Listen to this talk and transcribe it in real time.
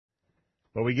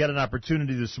But we get an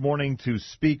opportunity this morning to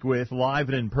speak with, live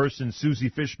and in person, Susie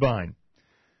Fishbein.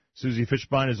 Susie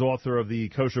Fishbein is author of the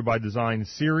Kosher by Design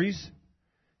series.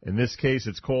 In this case,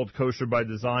 it's called Kosher by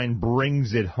Design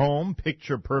Brings It Home,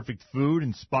 Picture-Perfect Food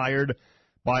Inspired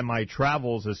by My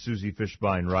Travels, as Susie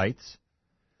Fishbein writes.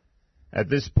 At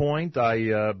this point,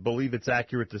 I believe it's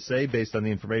accurate to say, based on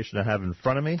the information I have in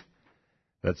front of me,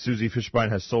 that Susie Fishbein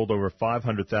has sold over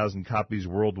 500,000 copies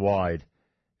worldwide.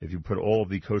 If you put all of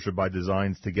the Kosher by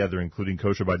Designs together, including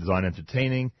Kosher by Design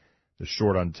Entertaining, The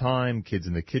Short on Time, Kids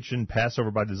in the Kitchen,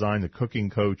 Passover by Design, The Cooking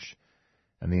Coach,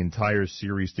 and the entire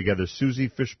series together. Susie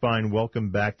Fishbein, welcome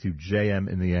back to JM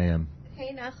in the AM.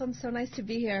 Hey, Nachum, so nice to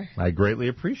be here. I greatly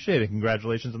appreciate it.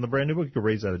 Congratulations on the brand new book. You can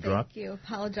raise that a drop. Thank you.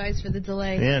 Apologize for the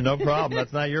delay. Yeah, no problem.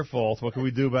 That's not your fault. What can we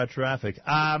do about traffic?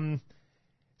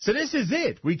 So this is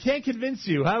it. We can't convince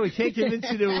you, huh? We can't convince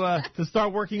you to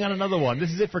start working on another one.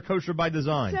 This is it for Kosher by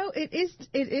Design. So it is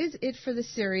it for the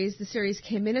series. The series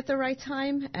came in at the right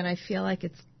time, and I feel like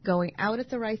it's going out at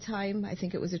the right time. I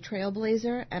think it was a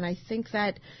trailblazer, and I think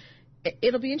that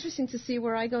it'll be interesting to see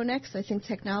where I go next. I think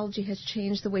technology has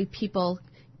changed the way people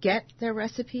get their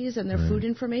recipes and their food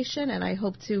information, and I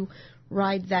hope to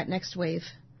ride that next wave.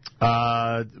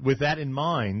 With that in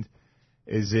mind,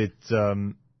 is it,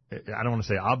 I don't want to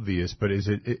say obvious, but is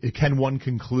it can one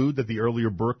conclude that the earlier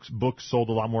books sold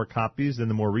a lot more copies than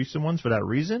the more recent ones for that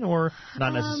reason, or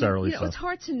not necessarily so? It's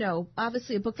hard to know.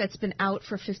 Obviously, a book that's been out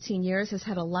for 15 years has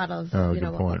had a lot of,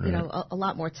 a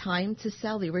lot more time to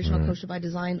sell. The original Kosher by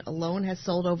Design alone has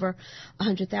sold over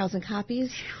 100,000 copies.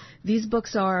 These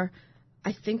books are,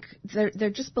 I think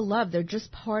they're just beloved. They're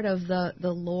just part of the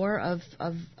lore of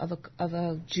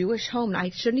a Jewish home. I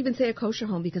shouldn't even say a kosher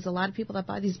home, because a lot of people that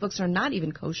buy these books are not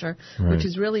even kosher, which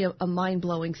is really a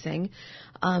mind-blowing thing.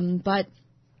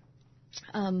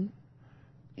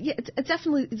 It's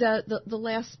definitely the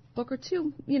last book or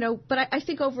two, but I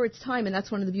think over its time, and that's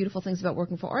one of the beautiful things about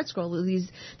working for ArtScroll,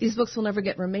 these books will never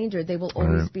get remaindered. They will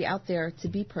always be out there to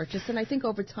be purchased, and I think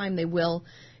over time they will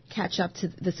catch up to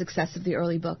the success of the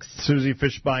early books. Susie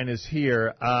Fishbein is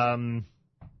here.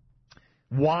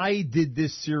 Why did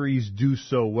this series do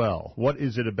so well? What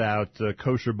is it about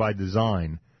Kosher by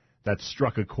Design that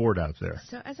struck a chord out there?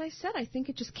 So, as I said, I think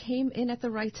it just came in at the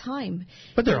right time.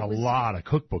 But there are a lot of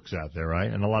cookbooks out there,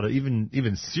 right? And a lot of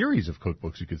even series of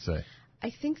cookbooks, you could say.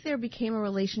 I think there became a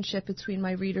relationship between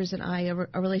my readers and I,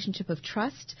 a relationship of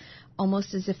trust,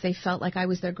 almost as if they felt like I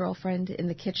was their girlfriend in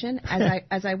the kitchen,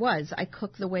 as I was. I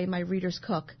cook the way my readers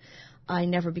cook. I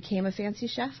never became a fancy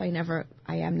chef. I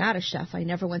am not a chef. I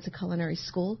never went to culinary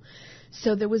school.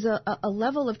 So there was a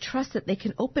level of trust that they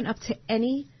can open up to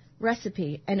any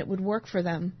recipe and it would work for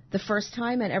them the first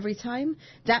time and every time.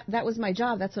 That was my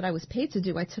job. That's what I was paid to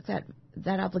do. I took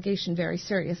that obligation very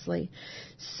seriously.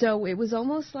 So it was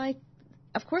almost like,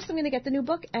 of course I'm going to get the new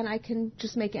book, and I can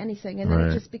just make anything. And then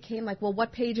it just became like, well,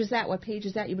 what page is that? What page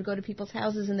is that? You would go to people's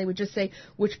houses, and they would just say,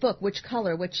 which book, which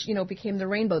color, which, became the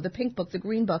rainbow, the pink book, the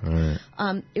green book.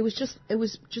 It was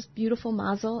just beautiful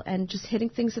mazel and just hitting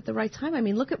things at the right time. I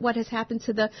mean, look at what has happened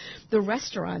to the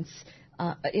restaurants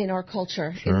in our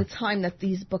culture in the time that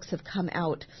these books have come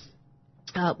out.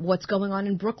 What's going on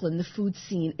in Brooklyn, the food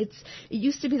scene. It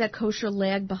used to be that kosher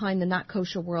lagged behind the not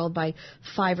kosher world by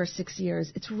 5 or 6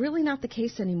 years. It's really not the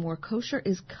case anymore. Kosher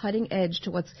is cutting edge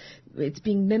to it's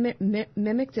being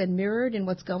mimicked and mirrored in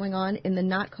what's going on in the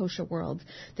not kosher world.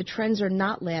 The trends are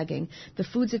not lagging. The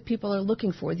foods that people are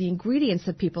looking for, the ingredients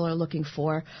that people are looking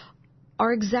for,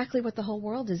 are exactly what the whole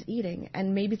world is eating,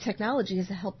 and maybe technology has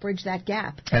helped bridge that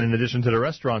gap. And in addition to the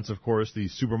restaurants, of course, the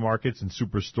supermarkets and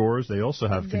superstores, they also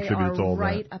have contributed to all that.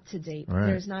 They are right up to date. Right.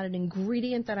 There's not an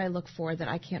ingredient that I look for that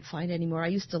I can't find anymore. I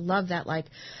used to love that, like,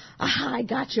 I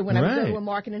got you, when I would go to a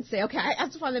market and say, okay, I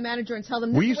have to find the manager and tell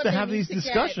them this. We used to have these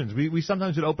discussions. We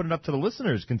sometimes would open it up to the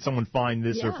listeners. Can someone find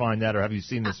this or find that, or have you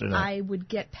seen this or that? I would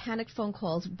get panicked phone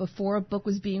calls before a book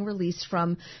was being released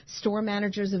from store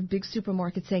managers of big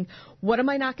supermarkets saying, what am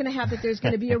I not going to have that there's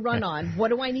going to be a run on?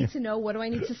 What do I need to know? What do I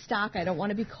need to stock? I don't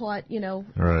want to be caught,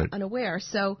 unaware.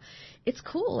 So it's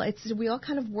cool. We all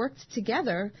kind of worked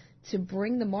together to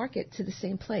bring the market to the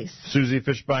same place. Susie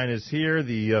Fishbein is here.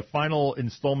 The final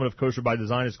installment of Kosher by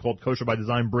Design is called Kosher by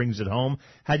Design Brings It Home.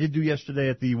 How did you do yesterday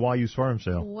at the YU Farm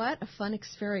Sale? What a fun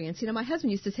experience. My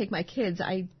husband used to take my kids.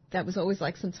 That was always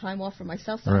like some time off for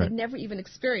myself, so I had never even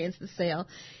experienced the sale.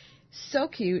 so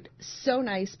cute, so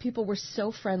nice. People were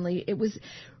so friendly. It was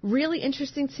really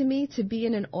interesting to me to be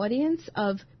in an audience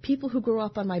of people who grew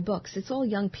up on my books. It's all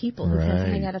young people who came to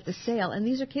hang out at the sale. And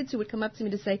these are kids who would come up to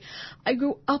me to say, I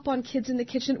grew up on Kids in the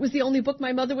Kitchen. It was the only book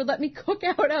my mother would let me cook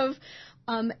out of.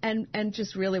 And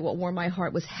just really what warmed my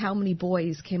heart was how many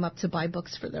boys came up to buy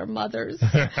books for their mothers.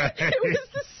 It was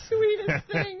the sweetest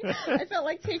thing. I felt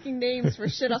like taking names for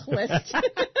Shidduch list.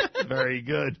 Very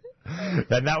good.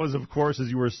 And that was, of course, as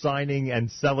you were signing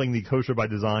and selling the Kosher by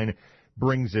Design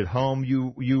Brings It Home.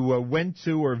 You went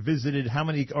to or visited how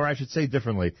many, or I should say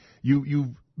differently,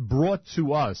 you brought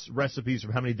to us recipes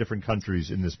from how many different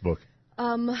countries in this book?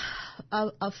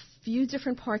 A few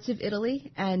different parts of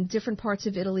Italy, and different parts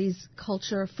of Italy's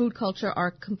culture, food culture,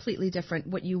 are completely different.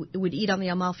 What you would eat on the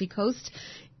Amalfi Coast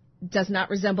does not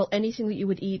resemble anything that you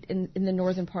would eat in the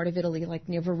northern part of Italy, like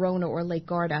near Verona or Lake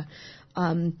Garda.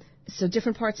 So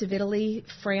different parts of Italy,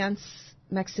 France,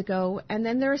 Mexico, and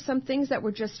then there are some things that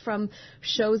were just from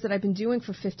shows that I've been doing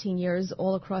for 15 years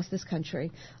all across this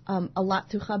country. A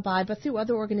lot through Chabad, but through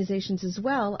other organizations as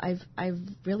well. I've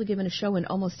really given a show in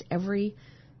almost every,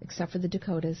 except for the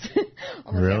Dakotas,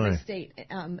 almost every state,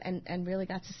 and really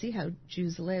got to see how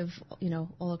Jews live,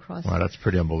 all across. Wow, that's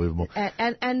pretty unbelievable.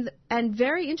 And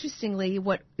very interestingly,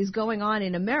 what is going on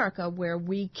in America, where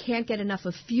we can't get enough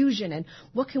of fusion, and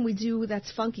what can we do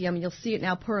that's funky? I mean, you'll see it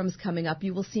now. Purim's coming up.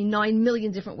 You will see 9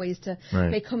 million different ways to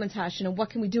make hamantash, and what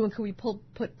can we do? And can we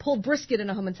put pulled brisket in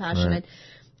a hamantash? Right.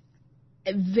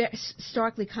 And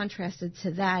starkly contrasted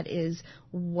to that is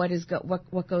what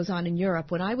goes on in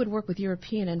Europe. When I would work with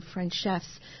European and French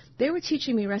chefs, they were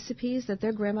teaching me recipes that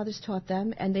their grandmothers taught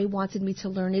them, and they wanted me to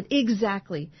learn it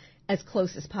exactly as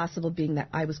close as possible, being that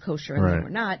I was kosher and they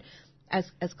were not,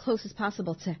 as close as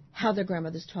possible to how their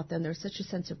grandmothers taught them. There's such a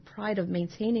sense of pride of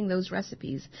maintaining those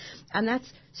recipes. And that's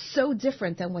so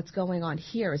different than what's going on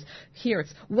here. Here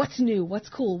it's what's new, what's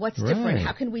cool, what's different.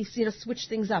 How can we switch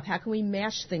things up? How can we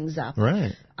mash things up?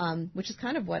 Right. Which is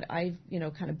kind of what I've,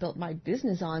 kind of built my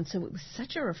business on. So it was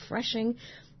such a refreshing,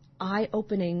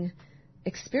 eye-opening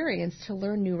experience to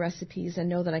learn new recipes and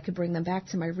know that I could bring them back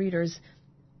to my readers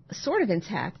sort of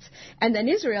intact. And then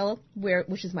Israel,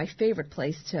 which is my favorite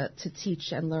place to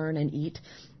teach and learn and eat,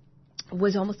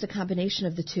 was almost a combination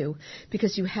of the two,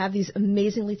 because you have these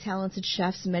amazingly talented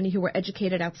chefs, many who were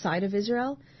educated outside of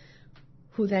Israel,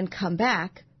 who then come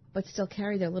back but still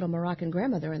carry their little Moroccan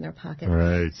grandmother in their pocket.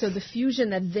 Right. So the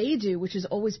fusion that they do, which is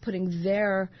always putting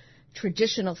their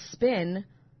traditional spin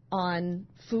on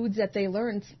foods that they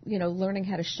learned, learning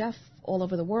how to chef all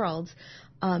over the world.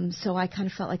 So I kind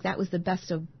of felt like that was the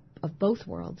best of both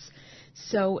worlds.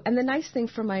 So, and the nice thing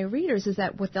for my readers is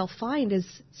that what they'll find is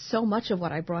so much of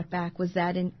what I brought back was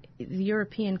that in the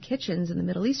European kitchens and the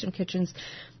Middle Eastern kitchens,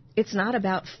 it's not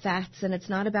about fats and it's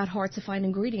not about hard to find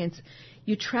ingredients.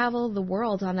 You travel the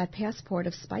world on that passport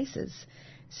of spices.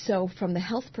 So from the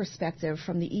health perspective,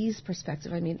 from the ease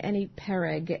perspective, I mean, any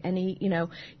pereg,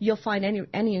 you'll find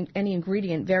any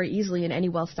ingredient very easily in any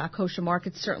well-stocked kosher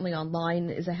market. Certainly online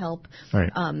is a help.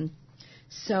 Right.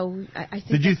 So I think.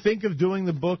 Did you think of doing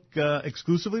the book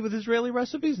exclusively with Israeli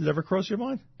recipes? Did it ever cross your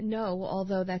mind? No,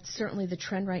 although that's certainly the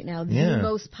trend right now. Yeah. The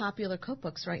most popular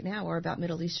cookbooks right now are about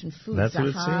Middle Eastern foods. That's what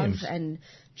it Zahav seems. And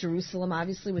Jerusalem,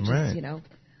 obviously, which Right. is,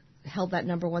 held that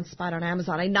 #1 spot on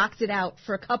Amazon. I knocked it out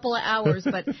for a couple of hours,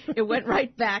 but it went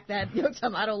right back, that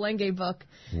Tomato Lenge book,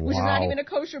 which is not even a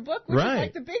kosher book, which is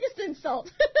like the biggest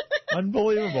insult.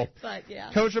 Unbelievable. But,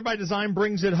 yeah. Kosher by Design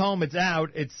Brings It Home. It's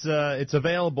out. It's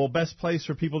available. Best place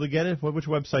for people to get it? Which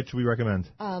website should we recommend?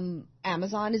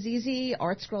 Amazon is easy,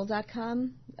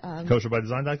 artscroll.com.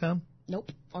 KosherByDesign.com? Nope,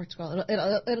 ArtScroll.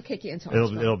 It'll kick you into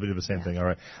ArtScroll. It'll be the same thing. All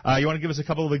right. You want to give us a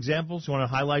couple of examples? You want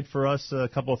to highlight for us a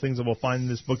couple of things that we'll find in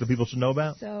this book that people should know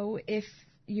about? So if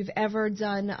you've ever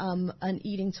done an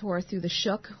eating tour through the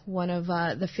Shuk, one of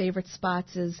the favorite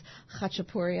spots is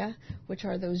Chachapuria, which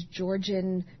are those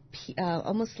Georgian,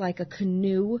 almost like a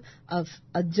canoe of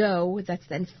a dough that's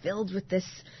then filled with this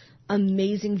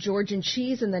amazing Georgian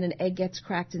cheese, and then an egg gets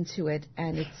cracked into it,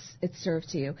 and it's served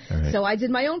to you. Right. So I did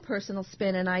my own personal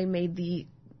spin, and I made the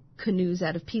canoes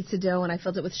out of pizza dough, and I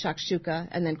filled it with shakshuka,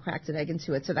 and then cracked an egg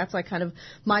into it. So that's like kind of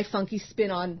my funky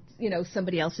spin on,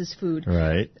 somebody else's food.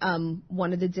 Right.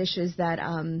 One of the dishes that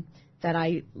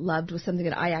I loved was something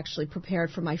that I actually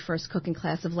prepared for my first cooking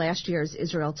class of last year's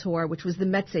Israel tour, which was the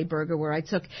Metze burger, where I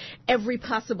took every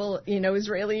possible,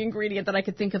 Israeli ingredient that I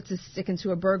could think of to stick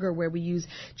into a burger, where we use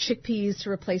chickpeas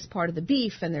to replace part of the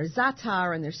beef, and there's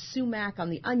za'atar, and there's sumac on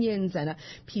the onions, and a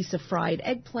piece of fried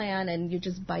eggplant, and you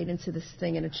just bite into this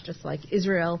thing, and it's just like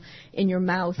Israel in your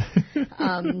mouth.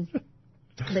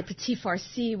 Le petit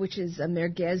farci, which is a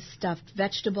merguez stuffed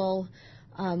vegetable,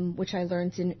 which I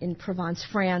learned in Provence,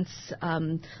 France.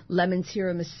 Lemon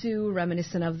tiramisu,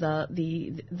 reminiscent of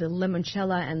the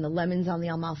limoncello and the lemons on the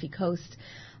Amalfi Coast.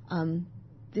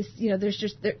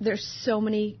 There's so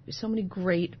many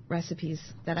great recipes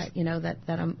that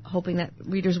that I'm hoping that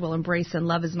readers will embrace and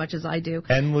love as much as I do.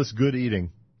 Endless good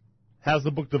eating. How's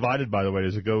the book divided, by the way?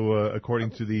 Does it go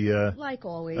according to the... like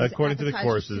always. According to the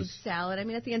courses. Soup, salad. I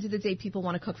mean, at the end of the day, people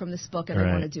want to cook from this book, and they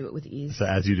want to do it with ease. So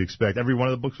as you'd expect. Every one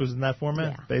of the books was in that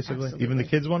format, basically? Absolutely. Even the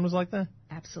kids' one was like that?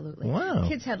 Absolutely. Wow.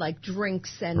 Kids had, like,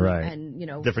 drinks and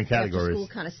different categories. After-school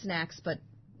kind of snacks, but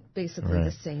basically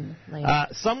the same lane.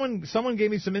 Someone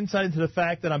gave me some insight into the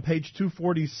fact that on page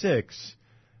 246...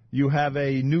 you have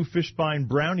a new Fishbein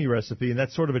brownie recipe, and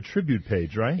that's sort of a tribute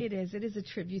page, right? It is. It is a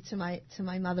tribute to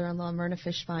my mother-in-law, Myrna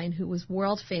Fishbein, who was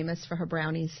world famous for her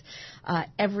brownies.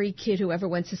 Every kid who ever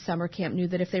went to summer camp knew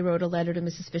that if they wrote a letter to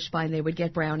Mrs. Fishbein, they would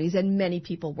get brownies, and many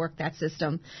people worked that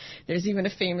system. There's even a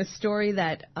famous story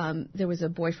that there was a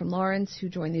boy from Lawrence who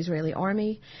joined the Israeli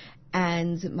army,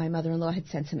 and my mother-in-law had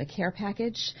sent him a care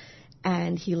package,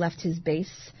 and he left his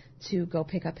base to go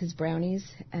pick up his brownies,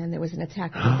 and there was an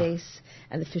attack on the base,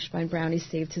 and the Fishbein brownies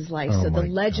saved his life. So the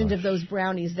legend of those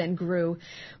brownies then grew.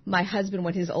 My husband,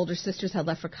 when his older sisters had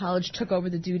left for college, took over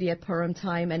the duty at Purim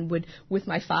time and would, with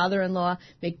my father-in-law,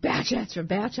 make batch after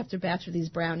batch after batch of these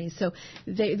brownies. So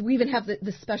we even have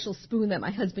the special spoon that my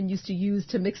husband used to use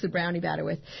to mix the brownie batter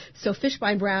with. So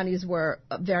Fishbein brownies were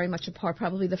very much a part.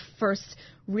 Probably the first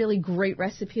really great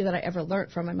recipe that I ever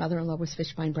learned from my mother-in-law was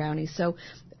Fishbein brownies. So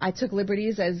I took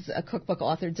liberties, as a cookbook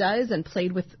author does, and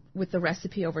played with the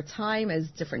recipe over time as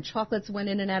different chocolates went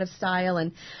in and out of style.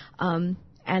 And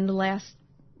the last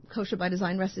Kosher by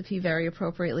Design recipe, very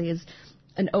appropriately, is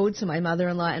an ode to my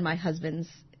mother-in-law and my husband's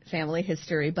family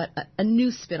history, but a new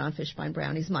spin on Fishbein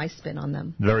brownies, my spin on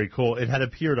them. Very cool. It had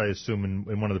appeared, I assume,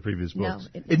 in one of the previous books.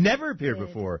 No, it never appeared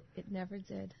before. It never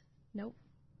did. Nope.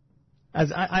 As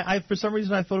I for some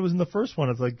reason I thought it was in the first one.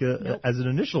 It's like nope. As an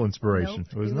initial inspiration. Nope.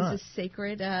 It was not. A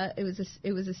sacred.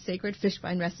 It was a sacred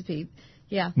Fishbein recipe.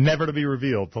 Yeah. Never to be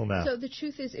revealed till now. So the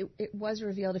truth is, it was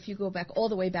revealed. If you go back all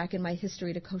the way back in my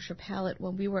history to Kosher Palate,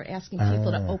 when we were asking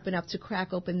people to open up, to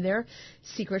crack open their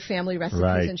secret family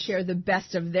recipes and share the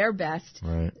best of their best.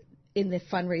 Right. In the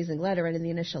fundraising letter and in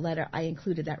the initial letter, I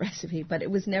included that recipe, but it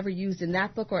was never used in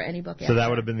that book or any book after. So that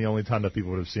would have been the only time that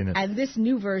people would have seen it. And this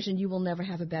new version, you will never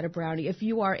have a better brownie. If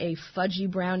you are a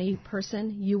fudgy brownie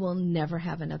person, you will never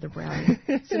have another brownie.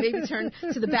 So maybe turn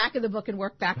to the back of the book and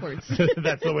work backwards.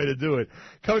 That's the way to do it.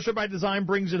 Kosher by Design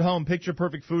brings it home. Picture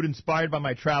perfect food inspired by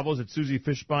my travels at Susie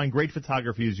Fishbein. Great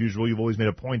photography as usual. You've always made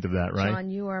a point of that, right?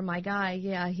 John, you are my guy.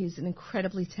 Yeah, he's an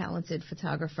incredibly talented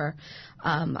photographer.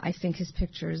 I think his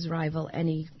pictures rival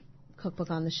any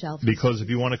cookbook on the shelf. Because if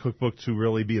you want a cookbook to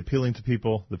really be appealing to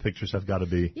people, the pictures have got to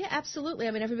be. Yeah, absolutely.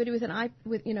 I mean, everybody with an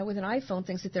iPhone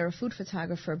thinks that they're a food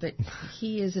photographer, but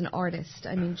he is an artist.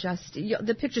 I mean,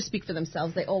 the pictures speak for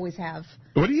themselves. They always have.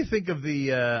 What do you think of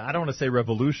the, I don't want to say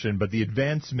revolution, but the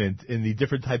advancement in the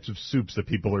different types of soups that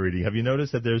people are eating? Have you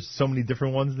noticed that there's so many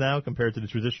different ones now compared to the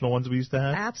traditional ones we used to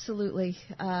have? Absolutely.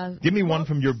 Give me one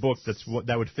from your book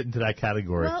that would fit into that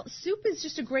category. Well, soup is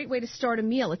just a great way to start a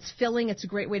meal. It's filling. It's a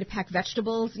great way to pack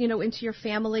vegetables, into your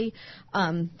family.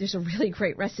 There's a really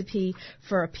great recipe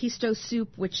for a pesto soup,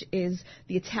 which is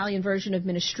the Italian version of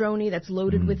minestrone that's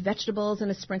loaded with vegetables and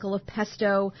a sprinkle of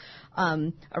pesto.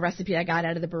 A recipe I got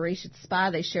out of the Bereshit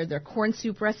Spa. They shared their corn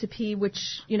soup recipe, which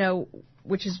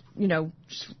is,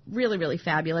 just really, really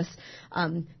fabulous.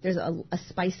 There's a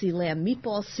spicy lamb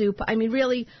meatball soup. I mean,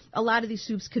 really, a lot of these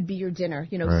soups could be your dinner,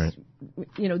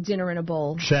 dinner in a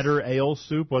bowl. Cheddar ale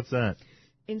soup, what's that?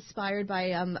 Inspired by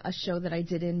a show that I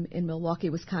did in Milwaukee,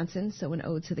 Wisconsin, so an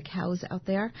ode to the cows out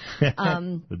there.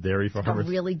 The dairy farmers. A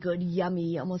really good,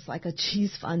 yummy, almost like a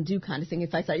cheese fondue kind of thing. In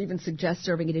fact, I even suggest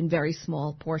serving it in very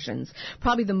small portions.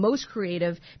 Probably the most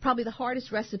creative, probably the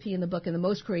hardest recipe in the book and the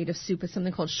most creative soup is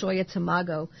something called shoya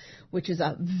tamago, which is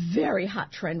a very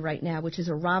hot trend right now, which is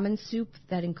a ramen soup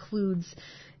that includes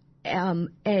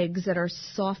eggs that are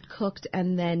soft cooked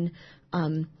and then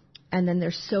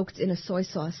they're soaked in a soy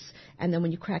sauce. And then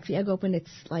when you crack the egg open, it's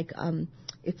like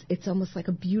it's almost like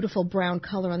a beautiful brown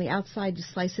color on the outside. You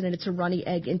slice it, and it's a runny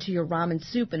egg into your ramen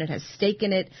soup, and it has steak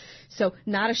in it. So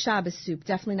not a Shabbos soup,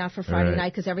 definitely not for Friday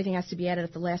night, because everything has to be added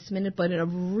at the last minute, but in a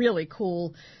really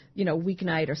cool,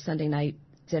 weeknight or Sunday night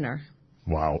dinner.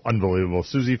 Wow, unbelievable.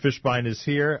 Susie Fishbein is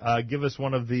here. Give us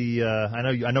one of the,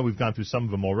 I know we've gone through some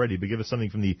of them already, but give us something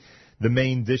from the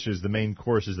main dishes, the main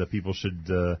courses that people should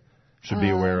should be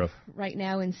aware of? Right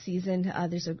now in season,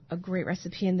 there's a great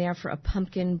recipe in there for a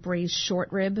pumpkin braised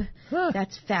short rib. Huh.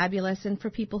 That's fabulous. And for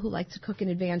people who like to cook in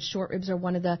advance, short ribs are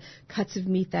one of the cuts of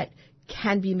meat that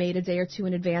can be made a day or two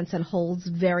in advance and holds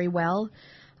very well.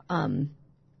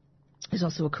 There's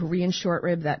also a Korean short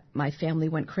rib that my family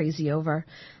went crazy over.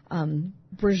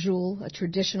 Braciole, a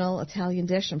traditional Italian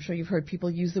dish. I'm sure you've heard people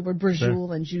use the word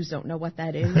braciole, and Jews don't know what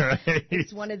that is. Right.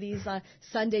 It's one of these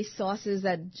Sunday sauces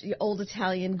that old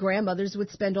Italian grandmothers would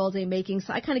spend all day making.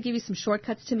 So I kind of give you some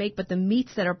shortcuts to make, but the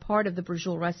meats that are part of the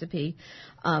braciole recipe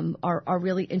are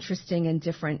really interesting and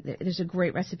different. There's a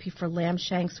great recipe for lamb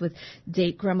shanks with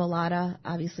date gremolata,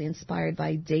 obviously inspired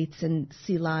by dates and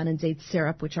silan and date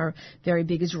syrup, which are very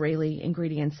big Israeli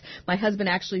ingredients. My husband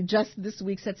actually just this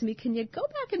week said to me, can you go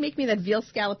back and make me that veal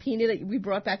scallopini that we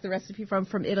brought back the recipe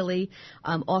from Italy?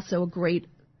 Also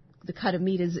the cut of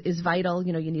meat is vital.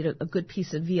 You know, you need a good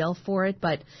piece of veal for it,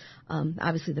 but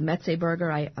obviously the Metze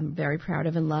burger I'm very proud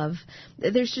of and love.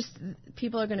 There's just,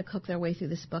 people are going to cook their way through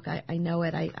this book. I know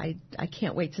it. I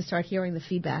can't wait to start hearing the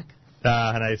feedback.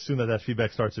 And I assume that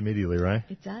feedback starts immediately, right?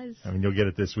 It does. I mean, you'll get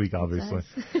it this week, obviously.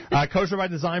 Kosher by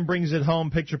Design brings it home.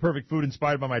 Picture perfect food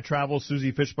inspired by my travels.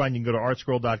 Susie Fishbein. You can go to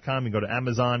artscroll.com. You can go to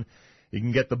Amazon. You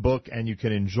can get the book and you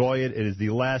can enjoy it. It is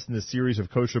the last in the series of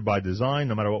Kosher by Design.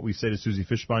 No matter what we say to Susie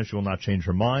Fishbein, she will not change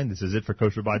her mind. This is it for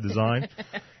Kosher by Design.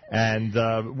 And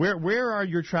where are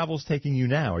your travels taking you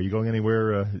now? Are you going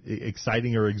anywhere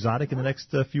exciting or exotic in the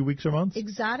next few weeks or months?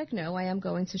 Exotic? No, I am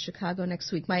going to Chicago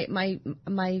next week. My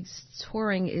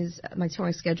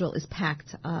touring schedule is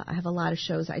packed. I have a lot of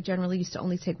shows. I generally used to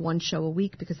only take one show a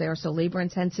week because they are so labor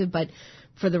intensive. But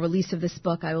for the release of this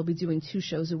book, I will be doing 2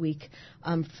 shows a week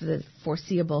for the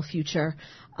foreseeable future.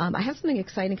 I have something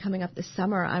exciting coming up this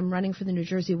summer. I'm running for the New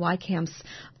Jersey Y Camps.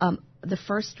 The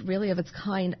first, really, of its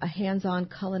kind, a hands-on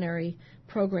culinary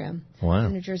program. Wow. The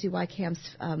New Jersey Y Camps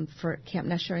for Camp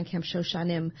Nesher and Camp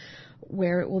Shoshanim,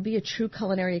 where it will be a true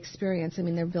culinary experience. I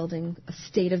mean, they're building a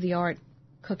state-of-the-art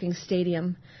cooking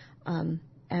stadium,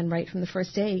 and right from the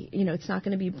first day, it's not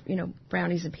going to be,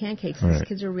 brownies and pancakes. Right. These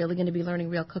kids are really going to be learning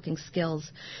real cooking skills.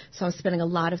 So I'm spending a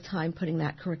lot of time putting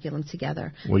that curriculum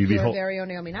together. Will you be Your very own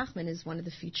Naomi Nachman is one of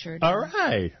the featured. All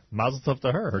right. Mazel tov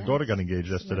to her. Her daughter got engaged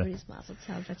yesterday. Mazel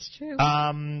tov. That's true.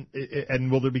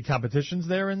 And will there be competitions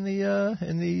there in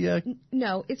the?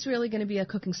 No, it's really going to be a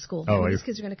cooking school. These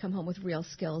kids are going to come home with real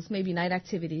skills, maybe night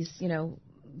activities,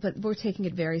 but we're taking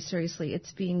it very seriously.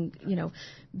 It's being,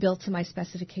 built to my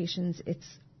specifications. It's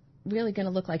really going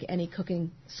to look like any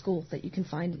cooking school that you can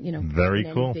find, very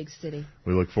in cool. any big city.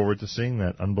 We look forward to seeing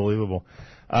that. Unbelievable.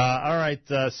 All right,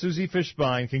 Susie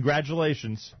Fishbein,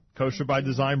 congratulations. Kosher by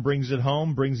Design brings it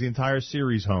home, brings the entire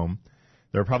series home.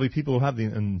 There are probably people who have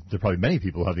and there are probably many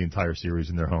people who have the entire series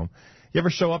in their home. You ever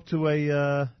show up to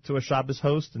a Shabbos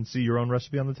host and see your own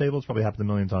recipe on the table? It's probably happened a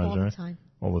million times, right? All the time.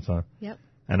 All the time. Yep.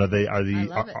 And are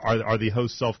the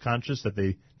hosts self-conscious that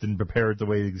they didn't prepare it the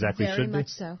way it exactly should be? Very much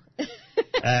so.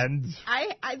 And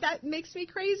I that makes me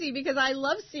crazy because I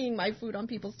love seeing my food on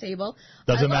people's table.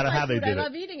 Doesn't matter how they did it. I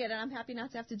love eating it, and I'm happy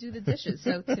not to have to do the dishes.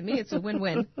 So to me, it's a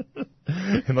win-win.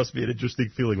 It must be an interesting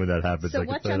feeling when that happens. So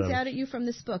what jumped out at you from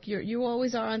this book? You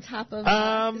always are on top of.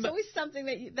 There's always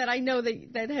something that I know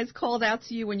that has called out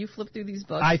to you when you flip through these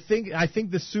books. I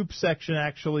think the soup section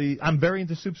actually. I'm very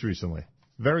into soups recently.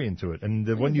 Very into it, and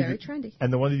the one very trendy.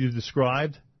 And the one that you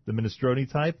described, the minestrone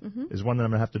type, is one that I'm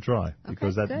going to have to try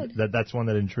because that's one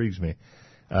that intrigues me.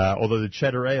 Although the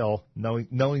cheddar ale,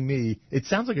 knowing me, it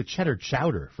sounds like a cheddar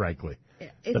chowder, frankly.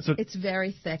 It's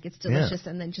very thick. It's delicious,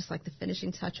 and then just like the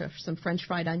finishing touch of some French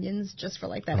fried onions, just for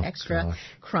like that extra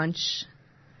crunch.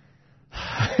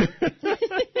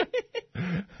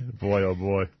 Boy, oh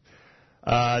boy.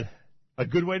 A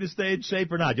good way to stay in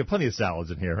shape or not? You have plenty of salads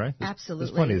in here, right? Absolutely.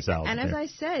 There's plenty of salads and in as here. I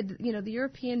said, the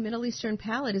European Middle Eastern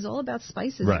palate is all about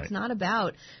spices. Right. It's not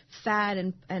about fat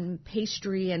and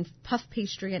pastry and puff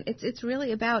pastry. And it's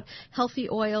really about healthy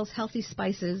oils, healthy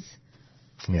spices.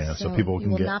 Yeah, so people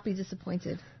will not be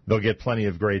disappointed. They'll get plenty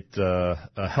of great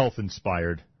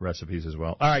health-inspired recipes as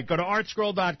well. All right, go to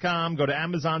artscroll.com, go to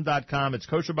amazon.com. It's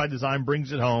Kosher by Design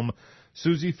brings it home.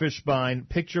 Susie Fishbein,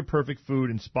 picture perfect food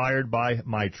inspired by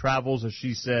my travels, as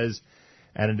she says,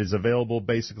 and it is available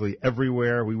basically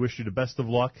everywhere. We wish you the best of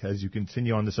luck as you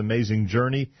continue on this amazing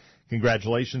journey.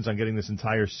 Congratulations on getting this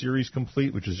entire series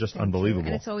complete, which is just unbelievable.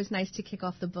 And it's always nice to kick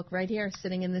off the book right here,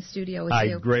 sitting in the studio with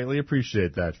you. I greatly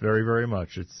appreciate that very, very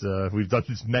much. It's we've done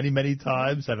this many, many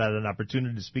times. I've had an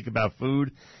opportunity to speak about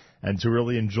food and to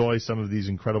really enjoy some of these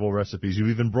incredible recipes. You've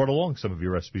even brought along some of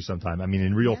your recipes sometime. I mean,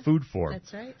 in real food form.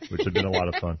 That's right. Which have been a lot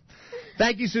of fun.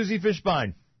 Thank you, Susie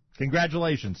Fishbein.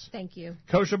 Congratulations. Thank you.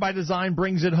 Kosher by Design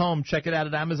brings it home. Check it out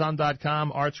at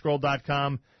Amazon.com,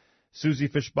 ArtScroll.com. Susie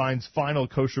Fishbine's final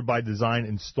Kosher by Design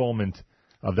installment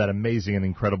of that amazing and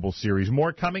incredible series.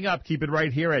 More coming up. Keep it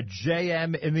right here at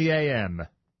JM in the AM.